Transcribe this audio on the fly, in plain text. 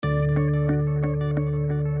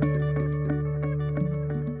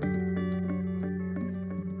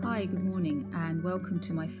welcome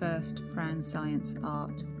to my first Fran Science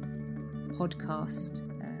Art podcast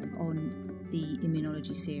on the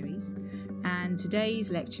Immunology series. And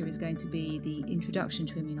today's lecture is going to be the Introduction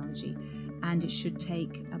to Immunology, and it should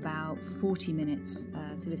take about 40 minutes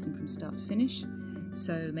to listen from start to finish.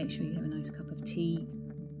 So make sure you have a nice cup of tea.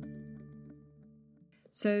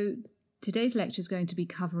 So today's lecture is going to be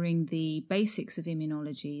covering the basics of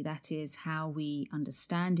immunology, that is, how we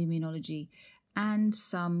understand immunology, and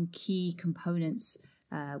some key components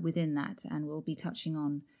within that. And we'll be touching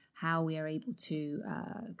on how we are able to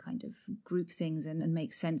kind of group things and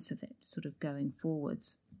make sense of it sort of going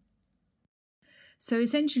forwards. So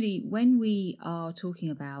essentially, when we are talking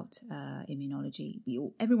about immunology,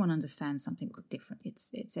 everyone understands something different.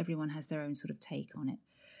 It's everyone has their own sort of take on it.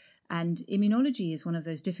 And immunology is one of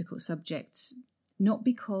those difficult subjects, not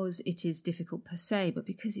because it is difficult per se, but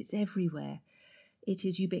because it's everywhere. It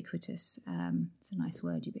is ubiquitous. It's a nice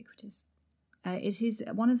word, ubiquitous. It is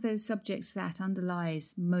one of those subjects that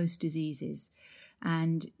underlies most diseases.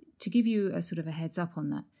 And to give you a sort of a heads up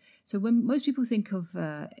on that, so when most people think of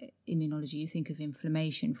immunology, you think of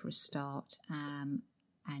inflammation for a start, and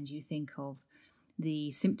you think of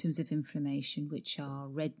the symptoms of inflammation, which are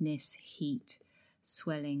redness, heat,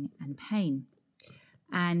 swelling, and pain.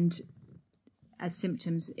 And as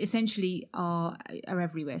symptoms essentially are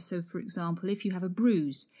everywhere. So, for example, if you have a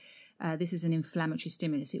bruise, this is an inflammatory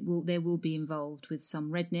stimulus. There will be involved with some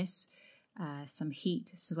redness, some heat,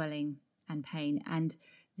 swelling, and pain. And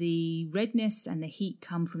the redness and the heat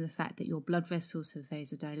come from the fact that your blood vessels have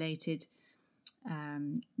vasodilated.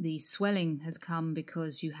 The swelling has come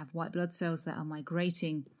because you have white blood cells that are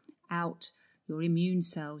migrating out. Your immune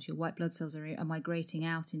cells, your white blood cells are migrating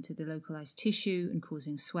out into the localized tissue and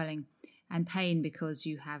causing swelling, and pain because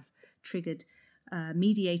you have triggered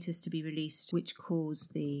mediators to be released which cause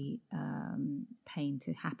the pain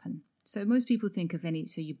to happen. So most people think of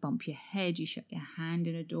so you bump your head, you shut your hand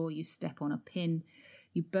in a door, you step on a pin,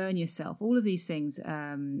 you burn yourself. All of these things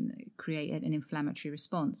create an inflammatory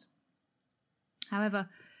response. However,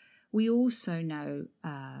 we also know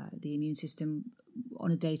the immune system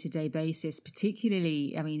on a day-to-day basis,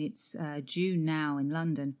 particularly, it's June now in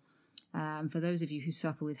London. For those of you who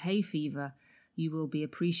suffer with hay fever, you will be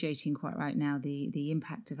appreciating quite right now the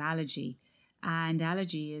impact of allergy. And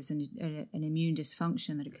allergy is an immune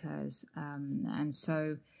dysfunction that occurs. And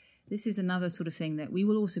so this is another sort of thing that we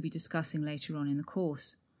will also be discussing later on in the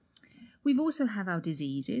course. We also have our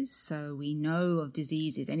diseases. So we know of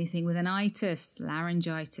diseases, anything with an itis,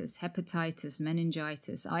 laryngitis, hepatitis,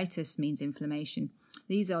 meningitis. Itis means inflammation.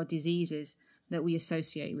 These are diseases that we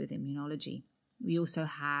associate with immunology. We also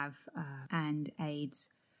have and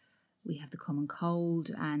AIDS. We have the common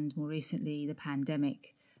cold, and more recently the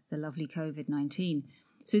pandemic, the lovely COVID-19.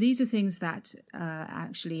 So these are things that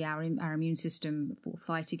actually our immune system will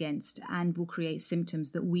fight against and will create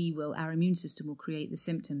symptoms that our immune system will create the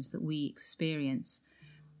symptoms that we experience.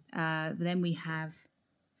 Then we have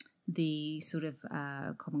the sort of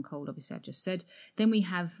common cold, obviously I've just said. Then we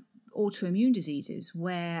have autoimmune diseases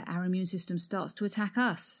where our immune system starts to attack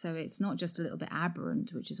us. So it's not just a little bit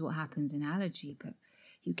aberrant, which is what happens in allergy, but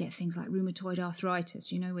you get things like rheumatoid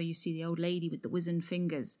arthritis, where you see the old lady with the wizened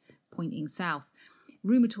fingers pointing south.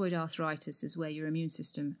 Rheumatoid arthritis is where your immune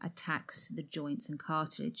system attacks the joints and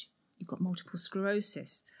cartilage. You've got multiple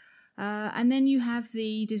sclerosis. And then you have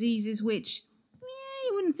the diseases which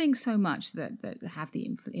you wouldn't think so much that have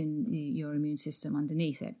your immune system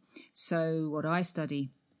underneath it. So what I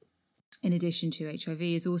study, in addition to HIV,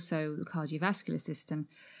 is also the cardiovascular system.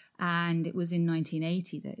 And it was in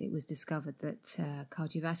 1980 that it was discovered that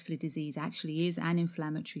cardiovascular disease actually is an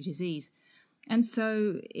inflammatory disease. And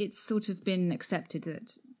so it's sort of been accepted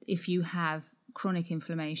that if you have chronic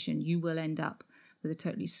inflammation, you will end up with a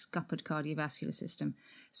totally scuppered cardiovascular system.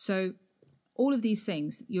 So all of these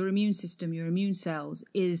things, your immune system, your immune cells,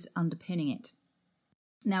 is underpinning it.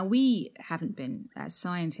 Now, we haven't been, as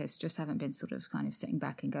scientists, just haven't been sort of kind of sitting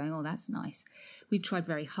back and going, oh, that's nice. We've tried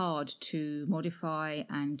very hard to modify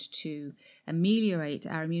and to ameliorate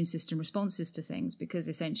our immune system responses to things, because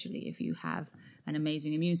essentially if you have an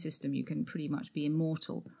amazing immune system, you can pretty much be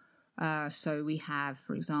immortal. So we have,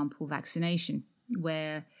 for example, vaccination,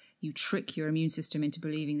 where you trick your immune system into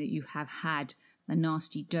believing that you have had a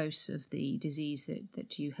nasty dose of the disease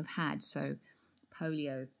that you have had. So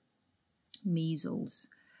polio, measles,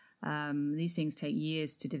 these things take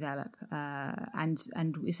years to develop, and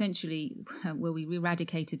essentially, we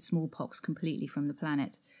eradicated smallpox completely from the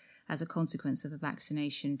planet as a consequence of a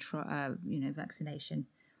vaccination,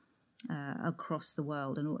 across the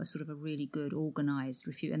world, and a sort of a really good organised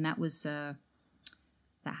refute. And that was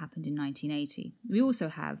That happened in 1980. We also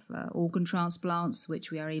have organ transplants,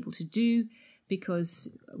 which we are able to do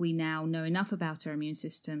because we now know enough about our immune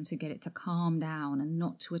system to get it to calm down and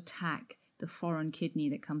not to attack the foreign kidney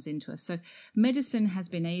that comes into us. So medicine has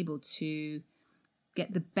been able to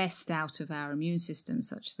get the best out of our immune system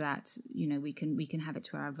such that, we can have it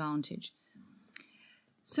to our advantage.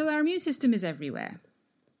 So our immune system is everywhere.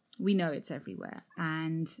 We know it's everywhere,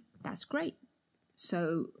 and that's great.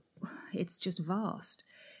 So it's just vast.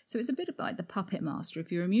 So it's a bit like the puppet master.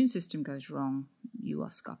 If your immune system goes wrong, you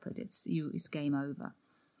are scuppered. It's game over.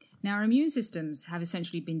 Now, our immune systems have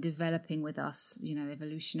essentially been developing with us,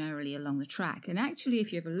 evolutionarily along the track. And actually,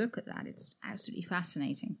 if you ever look at that, it's absolutely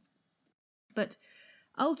fascinating. But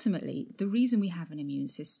ultimately, the reason we have an immune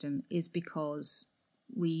system is because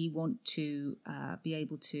we want to be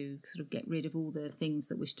able to sort of get rid of all the things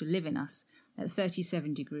that wish to live in us at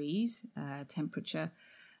 37 degrees temperature,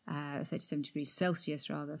 37 degrees Celsius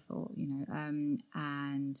rather,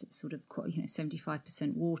 and sort of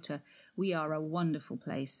 75% water. We are a wonderful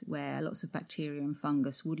place where lots of bacteria and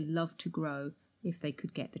fungus would love to grow if they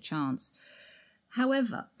could get the chance.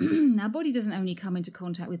 However, our body doesn't only come into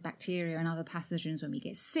contact with bacteria and other pathogens when we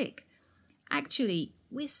get sick. Actually,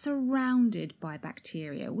 we're surrounded by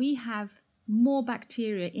bacteria. We have more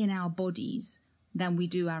bacteria in our bodies than we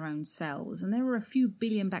do our own cells. And there are a few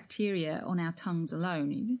billion bacteria on our tongues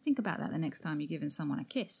alone. You think about that the next time you're giving someone a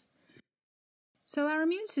kiss. So our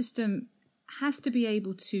immune system has to be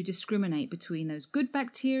able to discriminate between those good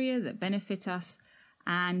bacteria that benefit us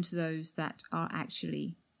and those that are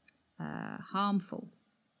actually harmful.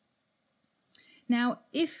 Now,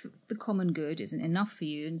 if the common good isn't enough for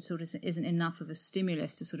you and sort of isn't enough of a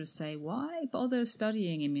stimulus to sort of say, why bother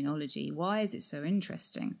studying immunology? Why is it so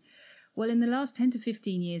interesting? Well, in the last 10 to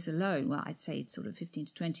 15 years alone, well, I'd say it's sort of 15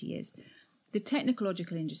 to 20 years, the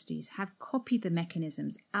technological industries have copied the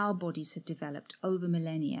mechanisms our bodies have developed over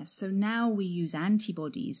millennia. So now we use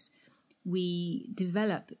antibodies. We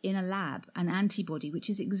develop in a lab an antibody which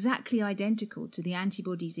is exactly identical to the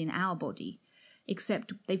antibodies in our body,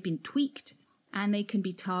 except they've been tweaked and they can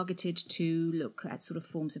be targeted to look at sort of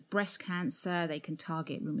forms of breast cancer. They can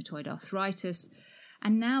target rheumatoid arthritis.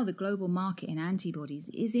 And now the global market in antibodies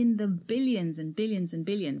is in the billions and billions and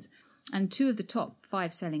billions. And 2 of the top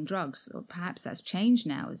 5 selling drugs, or perhaps that's changed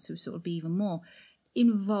now to sort of be even more,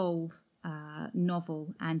 involve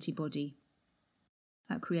novel antibody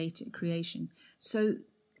creation. So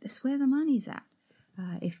that's where the money's at.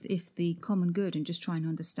 If the common good and just trying to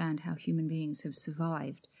understand how human beings have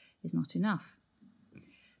survived is not enough.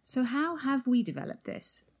 So how have we developed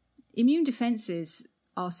this? Immune defenses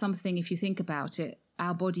are something, if you think about it,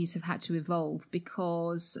 our bodies have had to evolve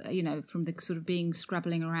because, from the sort of being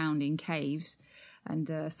scrabbling around in caves,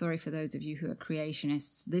 and sorry for those of you who are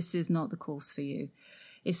creationists, this is not the course for you.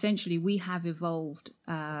 Essentially, we have evolved,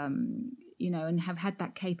 and have had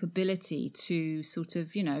that capability to sort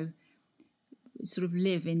of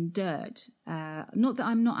live in dirt. Not that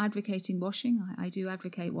I'm not advocating washing. I do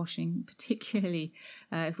advocate washing, particularly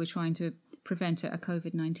if we're trying to prevent a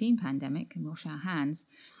COVID-19 pandemic and wash our hands.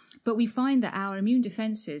 But we find that our immune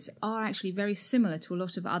defenses are actually very similar to a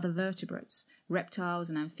lot of other vertebrates. Reptiles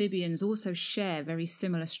and amphibians also share very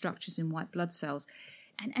similar structures in white blood cells.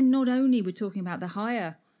 And not only we're talking about the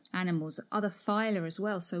higher animals, other phyla as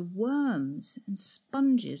well. So worms and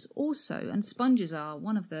sponges also. And sponges are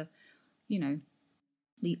one of the,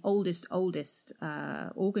 the oldest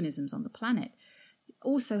organisms on the planet,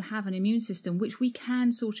 also have an immune system which we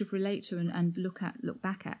can sort of relate to and look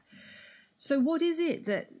back at. So what is it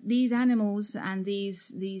that these animals and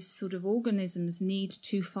these sort of organisms need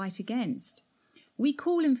to fight against? We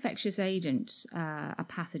call infectious agents a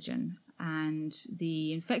pathogen, and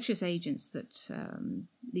the infectious agents that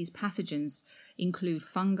these pathogens include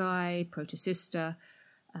fungi, protocysta,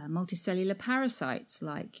 multicellular parasites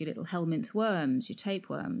like your little helminth worms, your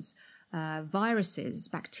tapeworms, viruses,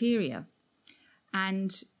 bacteria.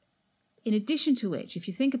 And in addition to which, if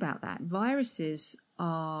you think about that, viruses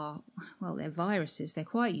they're viruses, they're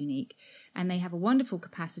quite unique, and they have a wonderful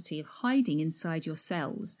capacity of hiding inside your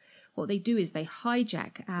cells. What they do is they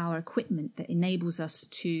hijack our equipment that enables us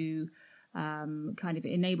to make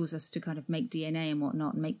DNA and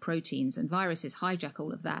whatnot, and make proteins. And viruses hijack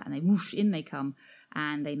all of that, and they come,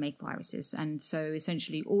 and they make viruses. And so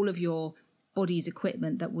essentially all of your body's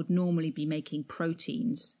equipment that would normally be making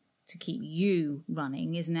proteins to keep you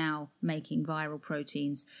running is now making viral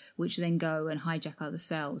proteins, which then go and hijack other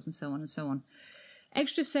cells, and so on and so on.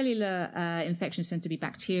 Extracellular infections tend to be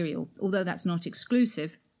bacterial, although that's not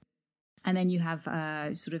exclusive. And then you have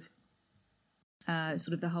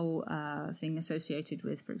sort of the whole thing associated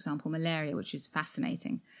with, for example, malaria, which is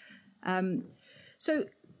fascinating. So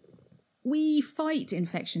we fight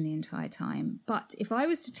infection the entire time, but if I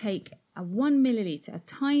was to take a 1 milliliter, a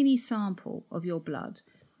tiny sample of your blood,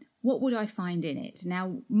 what would I find in it?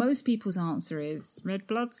 Now, most people's answer is red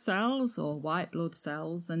blood cells or white blood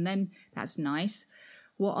cells, and then that's nice.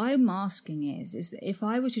 What I'm asking is that if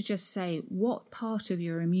I were to just say what part of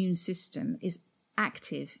your immune system is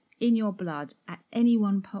active in your blood at any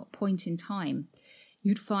one point in time,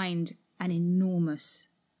 you'd find an enormous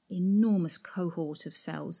cohort of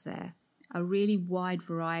cells there, a really wide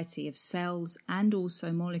variety of cells and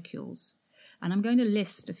also molecules. And I'm going to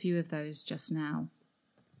list a few of those just now.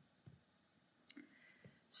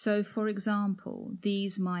 So, for example,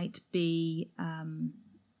 these might be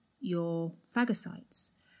your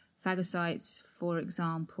phagocytes. Phagocytes, for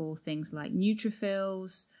example, things like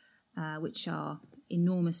neutrophils, which are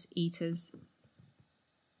enormous eaters.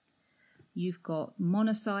 You've got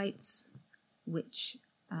monocytes, which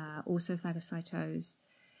also phagocytose.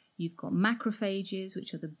 You've got macrophages,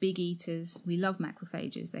 which are the big eaters. We love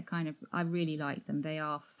macrophages. I really like them. They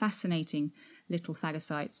are fascinating little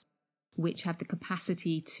phagocytes, which have the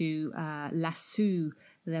capacity to lasso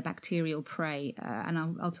their bacterial prey. And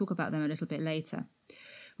I'll talk about them a little bit later.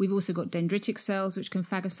 We've also got dendritic cells, which can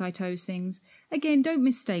phagocytose things. Again, don't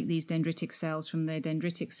mistake these dendritic cells from the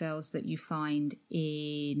dendritic cells that you find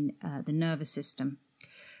in the nervous system.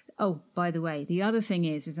 Oh, by the way, the other thing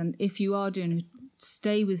is and if you are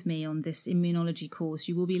stay with me on this immunology course,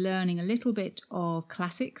 you will be learning a little bit of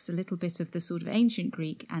classics, a little bit of the sort of ancient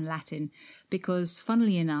Greek and Latin, because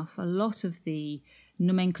funnily enough, a lot of the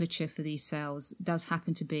nomenclature for these cells does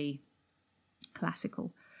happen to be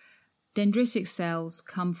classical. Dendritic cells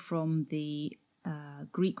come from the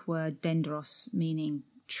Greek word dendros, meaning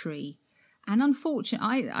tree. And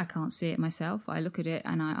unfortunately, I can't see it myself. I look at it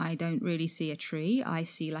and I don't really see a tree. I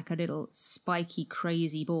see like a little spiky,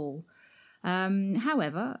 crazy ball.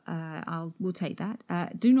 However, we'll take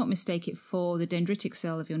that. Do not mistake it for the dendritic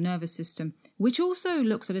cell of your nervous system, which also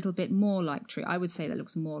looks a little bit more like tree. I would say that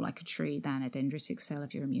looks more like a tree than a dendritic cell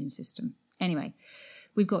of your immune system. Anyway,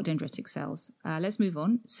 we've got dendritic cells. Let's move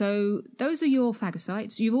on. So those are your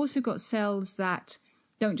phagocytes. You've also got cells that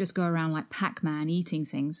don't just go around like Pac-Man eating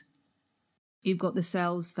things. You've got the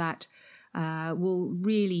cells that will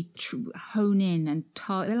really hone in and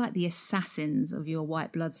they're like the assassins of your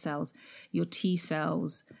white blood cells, your T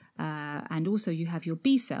cells, and also you have your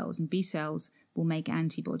B cells, and B cells will make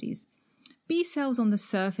antibodies. B cells on the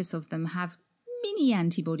surface of them have mini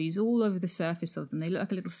antibodies all over the surface of them. They look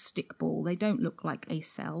like a little stick ball. They don't look like a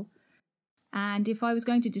cell. And if I was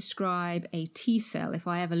going to describe a T cell, if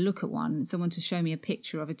I ever look at one, someone to show me a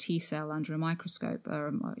picture of a T cell under a microscope or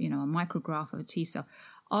a micrograph of a T cell,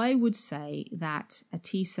 I would say that a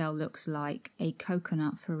T cell looks like a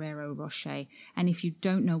coconut Ferrero Rocher. And if you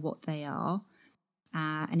don't know what they are,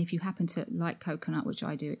 and if you happen to like coconut, which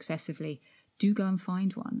I do excessively, do go and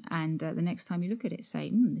find one. And the next time you look at it,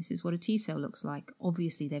 say, this is what a T cell looks like.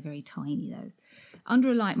 Obviously, they're very tiny, though.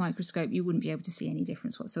 Under a light microscope, you wouldn't be able to see any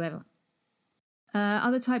difference whatsoever.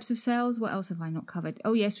 Other types of cells, what else have I not covered?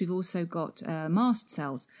 Oh, yes, we've also got mast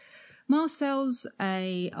cells. Mast cells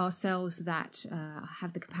are cells that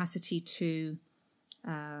have the capacity to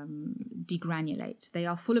degranulate. They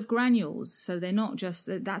are full of granules, so they're not just,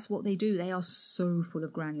 that's what they do. They are so full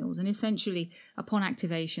of granules. And essentially, upon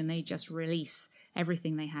activation, they just release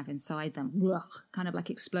everything they have inside them, kind of like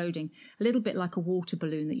exploding, a little bit like a water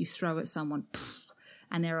balloon that you throw at someone.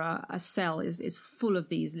 And a cell is full of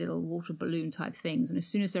these little water balloon type things. And as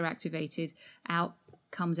soon as they're activated, out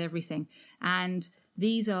comes everything. And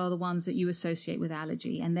these are the ones that you associate with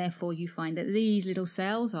allergy. And therefore you find that these little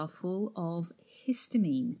cells are full of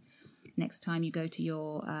histamine. Next time you go to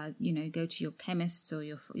your, chemists or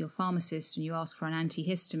your pharmacist and you ask for an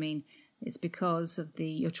antihistamine, it's because of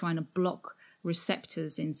you're trying to block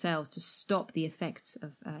receptors in cells to stop the effects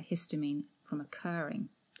of histamine from occurring.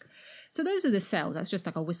 So those are the cells. That's just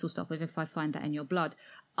like a whistle stop if I find that in your blood.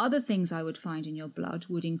 Other things I would find in your blood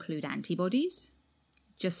would include antibodies.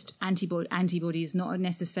 Just antibodies, not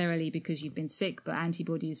necessarily because you've been sick, but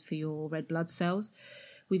antibodies for your red blood cells.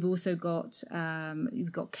 We've also got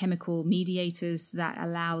chemical mediators that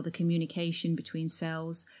allow the communication between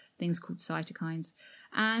cells, things called cytokines,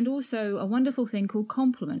 and also a wonderful thing called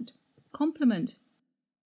complement. Complement.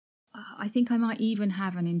 I think I might even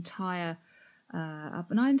have an entire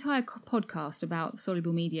podcast about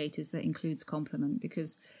soluble mediators that includes complement,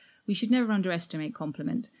 because we should never underestimate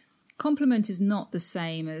complement. Complement is not the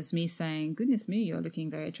same as me saying, goodness me, you're looking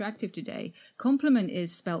very attractive today. Complement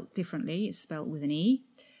is spelt differently. It's spelt with an E.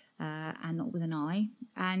 and not with an I.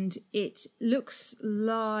 And it looks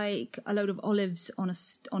like a load of olives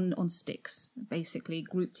on sticks, basically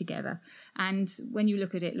grouped together. And when you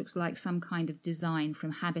look at it, it looks like some kind of design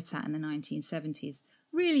from Habitat in the 1970s.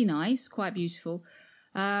 Really nice, quite beautiful.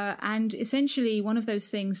 And essentially one of those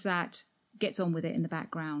things that gets on with it in the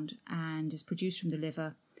background and is produced from the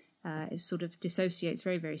liver. It sort of dissociates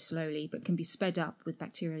very, very slowly, but can be sped up with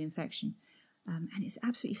bacterial infection. And it's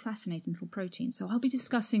absolutely fascinating little protein. So I'll be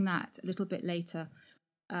discussing that a little bit later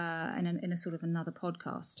in a sort of another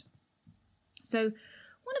podcast. So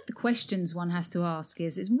one of the questions one has to ask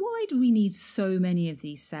is why do we need so many of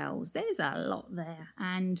these cells? There's a lot there,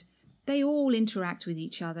 and they all interact with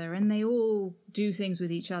each other, and they all do things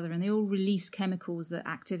with each other, and they all release chemicals that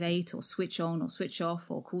activate or switch on or switch off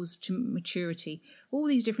or cause maturity, all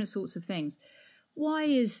these different sorts of things. Why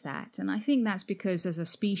is that? And I think that's because as a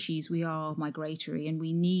species we are migratory, and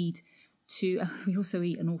we also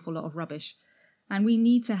eat an awful lot of rubbish, and we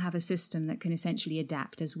need to have a system that can essentially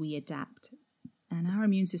adapt as we adapt. And our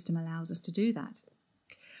immune system allows us to do that.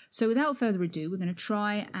 So without further ado, we're going to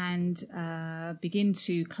try and begin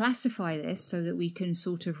to classify this so that we can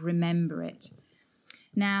sort of remember it.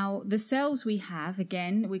 Now, the cells we have,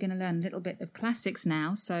 again, we're going to learn a little bit of classics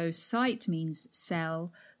now. So cyte means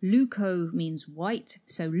cell, leuco means white.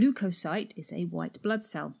 So leukocyte is a white blood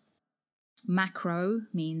cell. Macro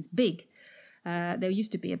means big. There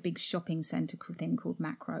used to be a big shopping centre thing called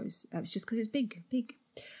Macros. It's just because it's big.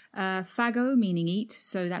 Phago meaning eat,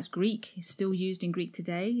 so that's Greek. It's still used in Greek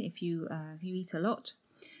today if you eat a lot.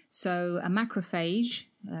 So a macrophage,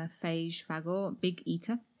 phage, phago, big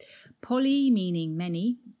eater. Poly meaning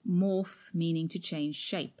many, morph meaning to change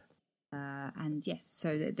shape. And yes,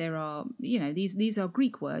 so that there are, these are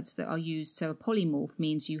Greek words that are used. So a polymorph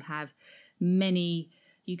means you have many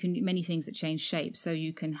things that change shape. So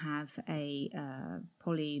you can have a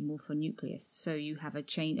polymorphonucleus. So you have a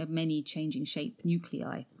chain of many changing shape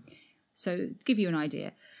nuclei. So to give you an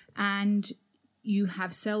idea. And you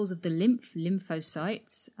have cells of the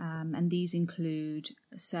lymphocytes, and these include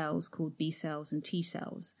cells called B cells and T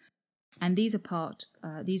cells. And these are part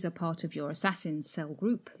of your assassin cell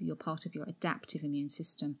group. You're part of your adaptive immune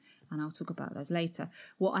system, and I'll talk about those later.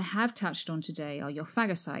 What I have touched on today are your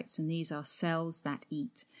phagocytes, and these are cells that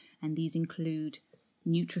eat, and these include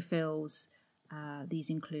neutrophils, these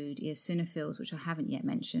include eosinophils, which I haven't yet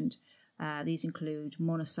mentioned. These include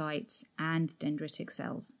monocytes and dendritic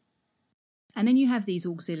cells. And then you have these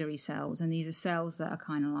auxiliary cells, and these are cells that are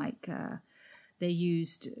kind of like they're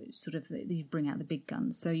used they bring out the big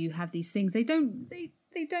guns. So you have these things. They don't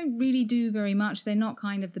really do very much. They're not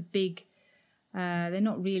kind of the big. They're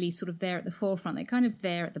not really sort of there at the forefront. They're kind of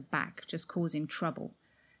there at the back, just causing trouble.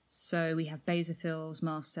 So we have basophils,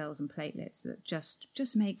 mast cells, and platelets that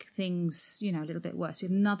just make things a little bit worse. We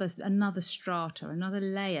have another strata, another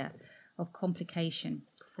layer of complication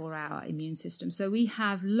for our immune system. So we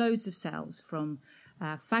have loads of cells from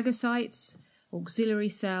phagocytes, auxiliary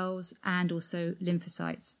cells, and also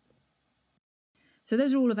lymphocytes. So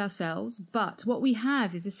those are all of our cells. But what we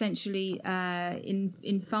have is essentially in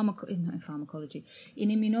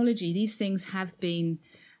immunology, these things have been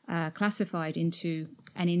classified into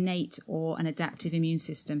an innate or an adaptive immune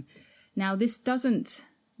system. Now, this doesn't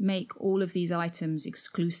make all of these items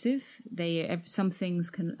exclusive. Some things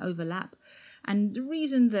can overlap. And the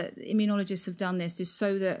reason that immunologists have done this is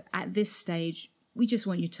so that at this stage, we just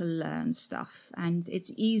want you to learn stuff. And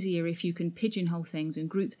it's easier if you can pigeonhole things and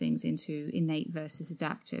group things into innate versus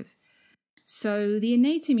adaptive. So the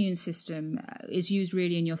innate immune system is used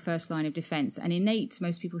really in your first line of defense. And innate,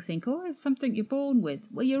 most people think, it's something you're born with.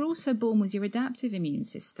 Well, you're also born with your adaptive immune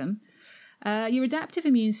system. Your adaptive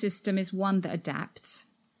immune system is one that adapts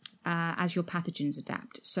as your pathogens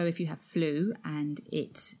adapt. So if you have flu and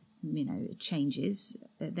it changes,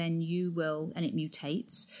 then you will, and it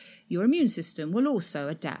mutates, your immune system will also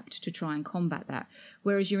adapt to try and combat that.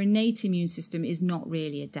 Whereas your innate immune system is not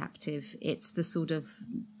really adaptive. It's the sort of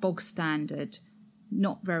bog standard,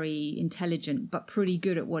 not very intelligent, but pretty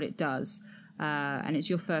good at what it does. And it's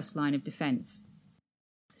your first line of defense.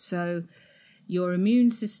 So your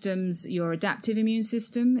adaptive immune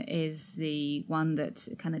system is the one that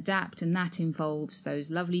can adapt, and that involves those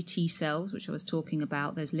lovely T cells, which I was talking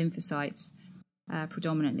about, those lymphocytes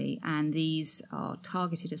predominantly, and these are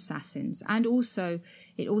targeted assassins. And it also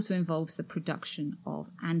involves the production of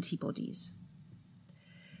antibodies.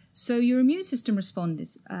 So your immune system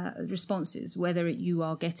responses, whether you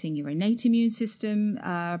are getting your innate immune system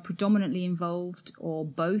predominantly involved or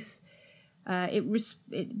both, it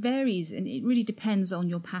varies, and it really depends on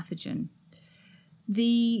your pathogen.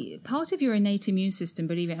 The part of your innate immune system,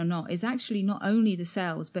 believe it or not, is actually not only the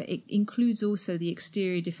cells, but it includes also the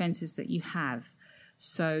exterior defenses that you have.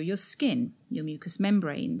 So your skin, your mucous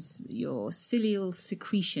membranes, your cilial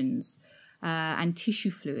secretions, and tissue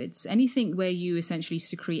fluids, anything where you essentially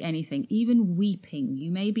secrete anything, even weeping.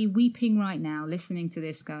 You may be weeping right now, listening to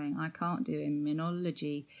this going, I can't do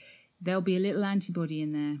immunology. There'll be a little antibody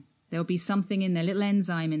in there. There'll be something in there, little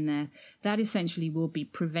enzyme in there, that essentially will be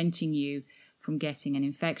preventing you from getting an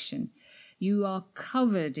infection. You are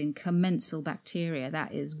covered in commensal bacteria.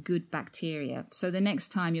 That is good bacteria. So the next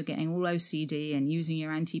time you're getting all OCD and using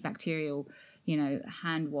your antibacterial,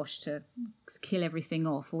 hand wash to kill everything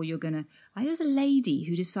off, or you're going to... There's a lady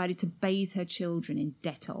who decided to bathe her children in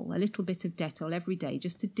Dettol, a little bit of Dettol every day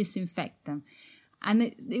just to disinfect them. And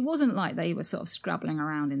it wasn't like they were sort of scrabbling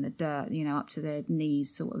around in the dirt, up to their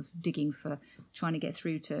knees, sort of digging for trying to get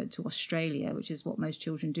through to Australia, which is what most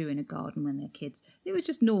children do in a garden when they're kids. It was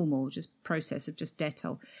just normal, just process of just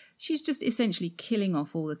Dettol. She's just essentially killing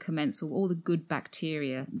off all the commensal, all the good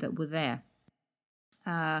bacteria that were there.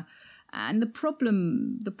 And the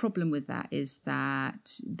problem with that is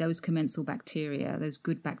that those commensal bacteria, those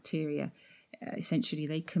good bacteria, essentially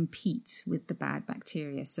they compete with the bad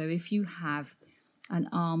bacteria. So if you have an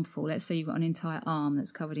armful, let's say you've got an entire arm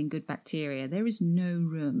that's covered in good bacteria, there is no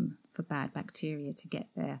room for bad bacteria to get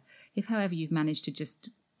there. If, however, you've managed to just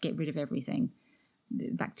get rid of everything, the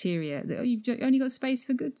bacteria, you've only got space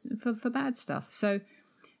for bad stuff. So,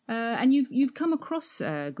 and you've come across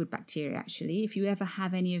good bacteria, actually. If you ever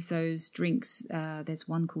have any of those drinks, there's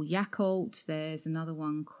one called Yakult, there's another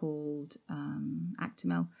one called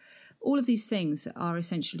Actimel. All of these things are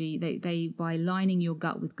essentially, they by lining your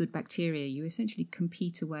gut with good bacteria, you essentially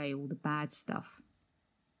compete away all the bad stuff.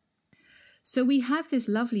 So we have this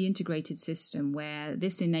lovely integrated system where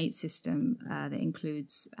this innate system that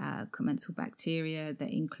includes commensal bacteria, that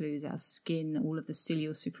includes our skin, all of the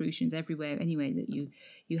cilial secretions everywhere, anyway, that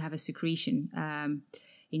you have a secretion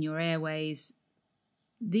in your airways.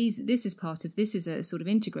 This is a sort of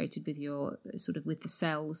integrated with your sort of with the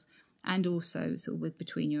cells, and also sort of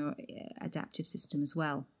between your adaptive system as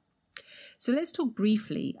well. So let's talk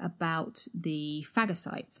briefly about the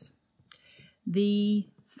phagocytes. The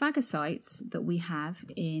phagocytes that we have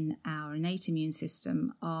in our innate immune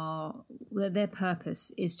system their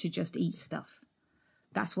purpose is to just eat stuff.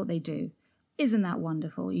 That's what they do. Isn't that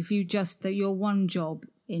wonderful? If your one job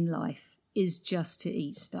in life is just to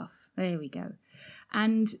eat stuff. There we go.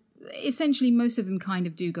 And essentially, most of them kind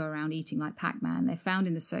of do go around eating like Pac-Man. They're found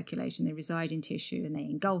in the circulation, they reside in tissue, and they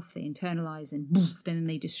engulf, they internalize, and poof, then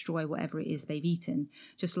they destroy whatever it is they've eaten.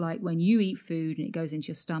 Just like when you eat food and it goes into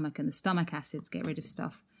your stomach, and the stomach acids get rid of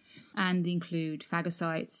stuff. And include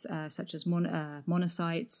phagocytes such as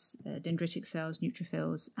monocytes, dendritic cells,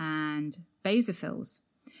 neutrophils, and basophils.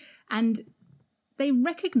 And they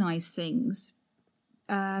recognize things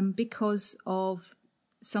because of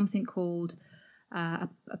something called a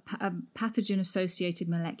pathogen-associated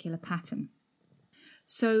molecular pattern.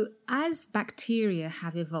 So as bacteria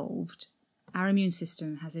have evolved, our immune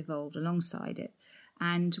system has evolved alongside it.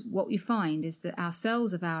 And what we find is that our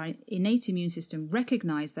cells of our innate immune system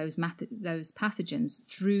recognize those pathogens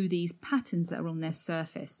through these patterns that are on their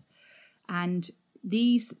surface. And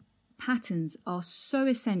these patterns are so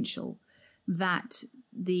essential that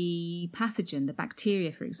the pathogen, the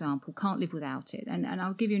bacteria, for example, can't live without it. And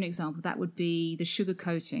I'll give you an example. That would be the sugar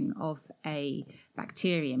coating of a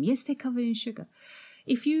bacterium. Yes, they're covered in sugar.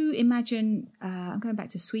 If you imagine, I'm going back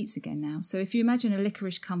to sweets again now. So if you imagine a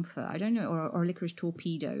licorice comfort, I don't know, or a licorice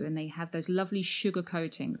torpedo, and they have those lovely sugar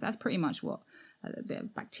coatings, that's pretty much what a bit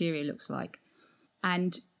of bacteria looks like.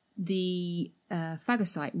 And the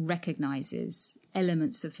phagocyte recognizes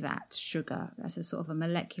elements of that sugar as a sort of a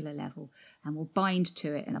molecular level and will bind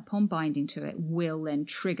to it. And upon binding to it, will then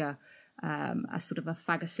trigger a sort of a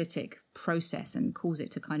phagocytic process and cause it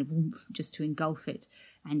to kind of just to engulf it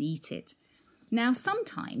and eat it. Now,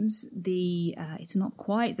 sometimes it's not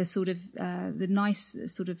quite the sort of the nice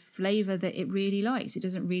sort of flavor that it really likes. It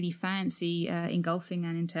doesn't really fancy engulfing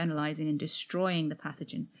and internalizing and destroying the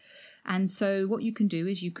pathogen. And so what you can do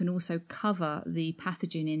is you can also cover the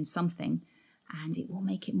pathogen in something, and it will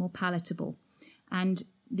make it more palatable. And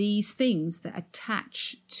these things that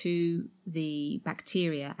attach to the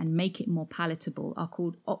bacteria and make it more palatable are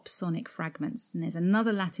called opsonic fragments. And there's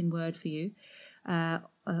another Latin word for you.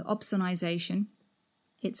 Opsonization,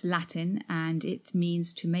 it's Latin, and it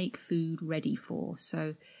means to make food ready for.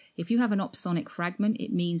 So if you have an opsonic fragment,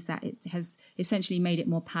 it means that it has essentially made it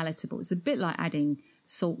more palatable. It's a bit like adding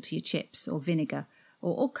salt to your chips or vinegar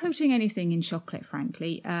or coating anything in chocolate,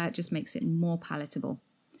 frankly. It just makes it more palatable.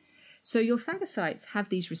 So your phagocytes have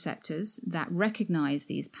these receptors that recognize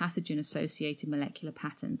these pathogen-associated molecular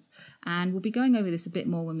patterns. And we'll be going over this a bit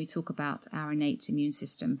more when we talk about our innate immune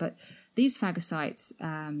system. But these phagocytes,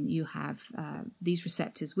 you have these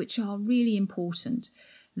receptors, which are really important.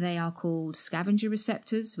 They are called scavenger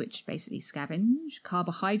receptors, which basically scavenge,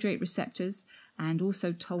 carbohydrate receptors, and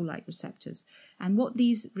also toll-like receptors. And what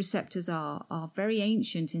these receptors are very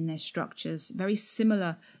ancient in their structures, very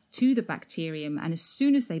similar to the bacterium, and as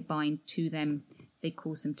soon as they bind to them, they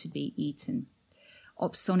cause them to be eaten.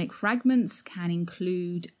 Opsonic fragments can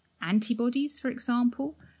include antibodies, for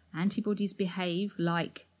example. Antibodies behave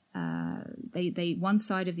like one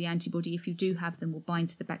side of the antibody, if you do have them, will bind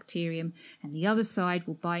to the bacterium, and the other side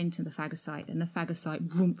will bind to the phagocyte, and the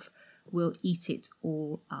phagocyte, will eat it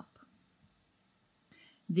all up.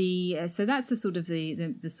 So that's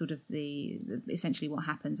essentially what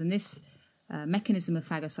happens, and this mechanism of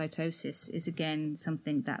phagocytosis is again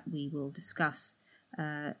something that we will discuss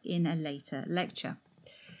in a later lecture.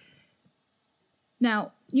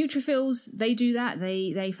 Now, neutrophils, they do that.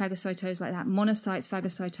 They phagocytose like that. Monocytes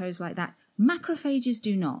phagocytose like that. Macrophages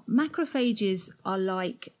do not. Macrophages are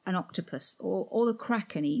like an octopus or the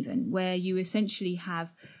kraken even, where you essentially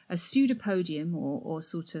have a pseudopodium or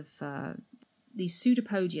sort of these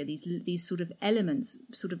pseudopodia, these sort of elements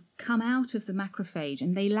sort of come out of the macrophage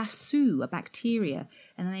and they lasso a bacteria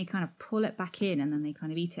and then they kind of pull it back in and then they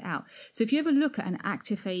kind of eat it out. So if you ever look at an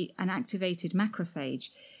activated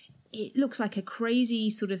macrophage, it looks like a crazy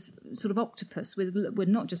sort of octopus with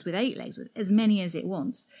not just with 8 legs, with as many as it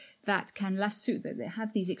wants, that can lasso, that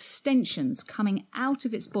have these extensions coming out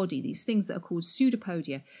of its body, these things that are called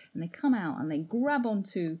pseudopodia, and they come out and they grab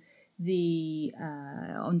onto the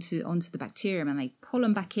bacterium and they pull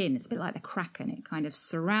them back in. It's a bit like the kraken. It kind of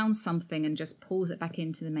surrounds something and just pulls it back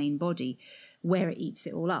into the main body where it eats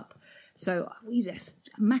it all up. So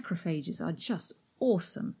macrophages are just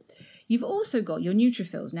awesome. You've also got your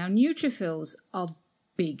neutrophils. Now, neutrophils are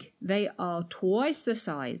big. They are twice the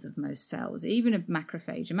size of most cells, even a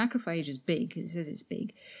macrophage. A macrophage is big. It says it's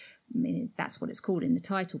big. I mean, that's what it's called in the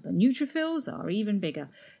title. But neutrophils are even bigger.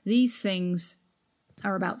 These things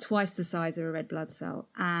are about twice the size of a red blood cell,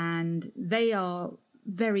 and they are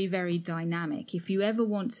very, very dynamic. If you ever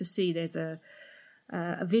want to see, there's a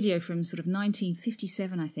video from sort of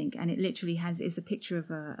 1957, I think, and it literally is a picture of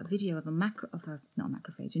a video of a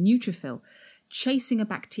neutrophil chasing a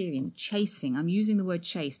bacterium. I'm using the word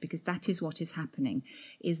chase because that is what is happening,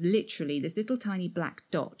 is literally this little tiny black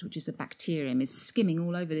dot, which is a bacterium, is skimming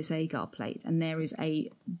all over this agar plate, and there is a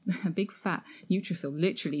big fat neutrophil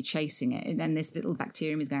literally chasing it, and then this little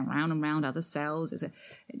bacterium is going round and round other cells.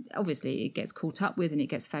 Obviously, it gets caught up with and it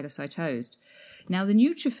gets phagocytosed. Now, the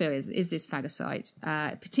neutrophil is this phagocyte,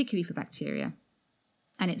 particularly for bacteria,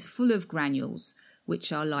 and it's full of granules,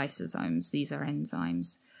 which are lysosomes. These are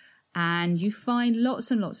enzymes. And you find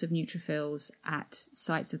lots and lots of neutrophils at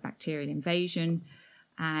sites of bacterial invasion.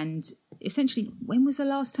 And essentially, when was the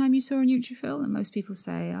last time you saw a neutrophil? And most people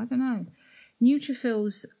say, I don't know.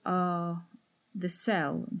 Neutrophils are the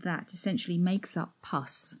cell that essentially makes up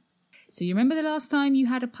pus. So you remember the last time you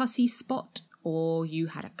had a pussy spot or you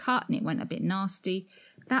had a cut and it went a bit nasty?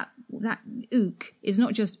 That ook is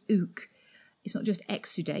not just ook. It's not just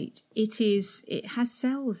exudate. It has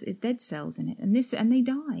cells, dead cells in it, and they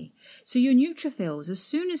die. So your neutrophils, as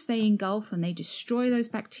soon as they engulf and they destroy those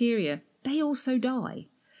bacteria, they also die.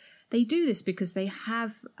 They do this because they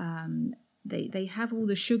have they have all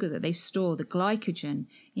the sugar that they store, the glycogen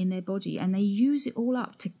in their body, and they use it all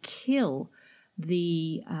up to kill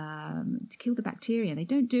the bacteria. They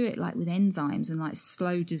don't do it like with enzymes and like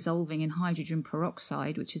slow dissolving in hydrogen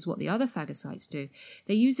peroxide, which is what the other phagocytes do.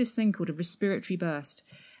 They use this thing called a respiratory burst,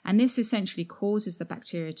 and this essentially causes the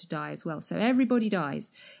bacteria to die as well. So everybody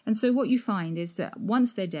dies. And so what you find is that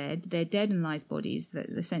once they're dead in live bodies that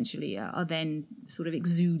essentially are then sort of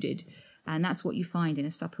exuded. And that's what you find in a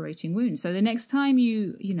suppurating wound. So the next time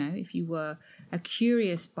if you were a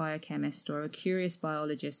curious biochemist or a curious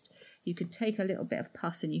biologist, you could take a little bit of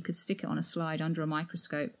pus and you could stick it on a slide under a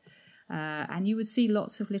microscope, and you would see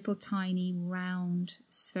lots of little tiny round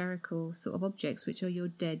spherical sort of objects, which are your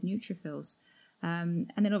dead neutrophils.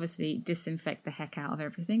 And then obviously disinfect the heck out of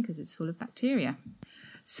everything because it's full of bacteria.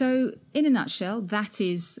 So in a nutshell, that's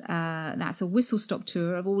a whistle-stop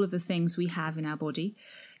tour of all of the things we have in our body.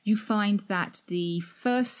 You find that the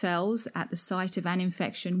first cells at the site of an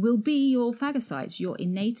infection will be your phagocytes, your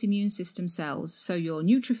innate immune system cells. So your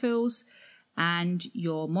neutrophils and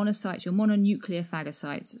your monocytes, your mononuclear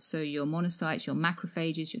phagocytes. So your monocytes, your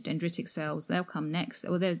macrophages, your dendritic cells, they'll come next.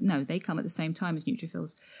 They come at the same time as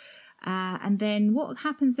neutrophils. And then what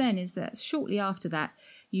happens then is that shortly after that,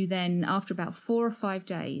 you then, after about 4 or 5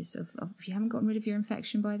 days if you haven't gotten rid of your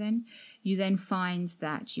infection by then, you then find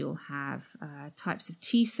that you'll have types of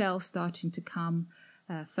T cells starting to come.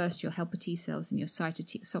 First your helper T cells and your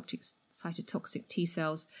cytotoxic T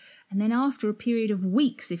cells. And then after a period of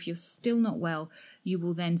weeks, if you're still not well, you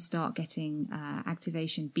will then start getting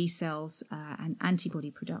activation B cells and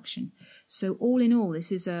antibody production. So all in all,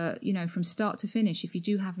 this is from start to finish. If you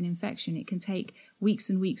do have an infection, it can take weeks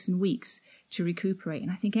and weeks and weeks to recuperate.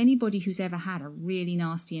 And I think anybody who's ever had a really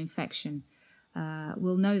nasty infection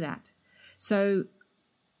will know that. So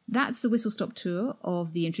that's the whistle-stop tour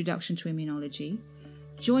of the Introduction to Immunology.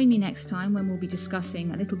 Join me next time when we'll be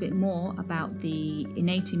discussing a little bit more about the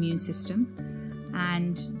innate immune system.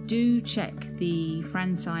 And do check the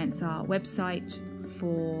Franz Science Art website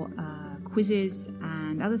for quizzes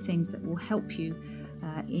and other things that will help you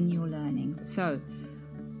in your learning. So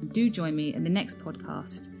do join me in the next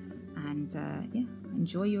podcast and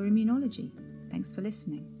enjoy your immunology. Thanks for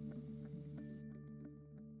listening.